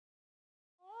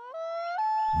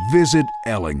Visit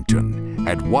Ellington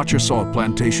at Wachesaw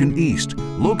Plantation East,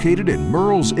 located in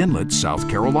Murrells, Inlet, South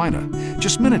Carolina,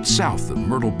 just minutes south of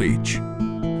Myrtle Beach.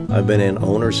 I've been an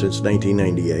owner since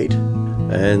 1998,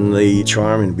 and the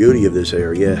charm and beauty of this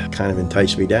area kind of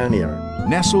enticed me down here.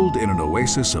 Nestled in an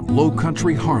oasis of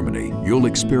low-country harmony, you'll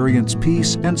experience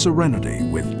peace and serenity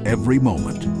with every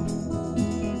moment.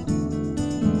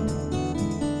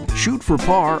 Shoot for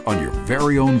par on your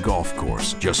very own golf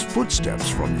course, just footsteps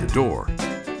from your door.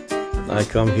 I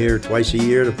come here twice a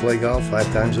year to play golf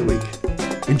 5 times a week.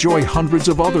 Enjoy hundreds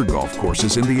of other golf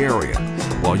courses in the area,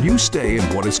 while you stay in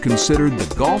what is considered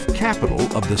the golf capital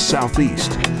of the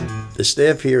Southeast. The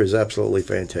staff here is absolutely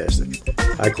fantastic.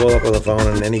 I call up on the phone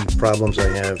and any problems I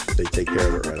have, they take care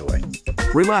of it right away.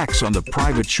 Relax on the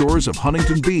private shores of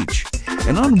Huntington Beach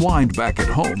and unwind back at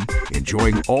home,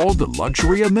 enjoying all the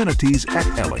luxury amenities at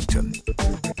Ellington.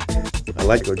 I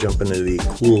like to jump into the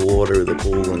cool water of the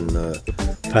pool and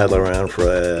paddle around for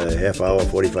a half hour,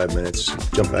 45 minutes,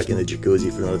 jump back in the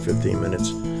jacuzzi for another 15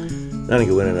 minutes. Then I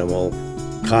go in and I'm all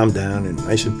calmed down and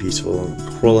nice and peaceful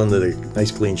and crawl under the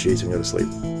nice clean sheets and go to sleep.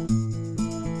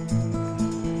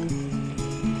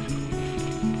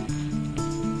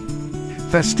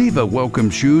 Festiva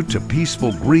welcomes you to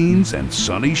peaceful greens and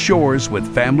sunny shores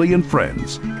with family and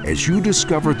friends as you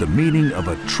discover the meaning of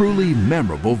a truly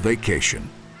memorable vacation.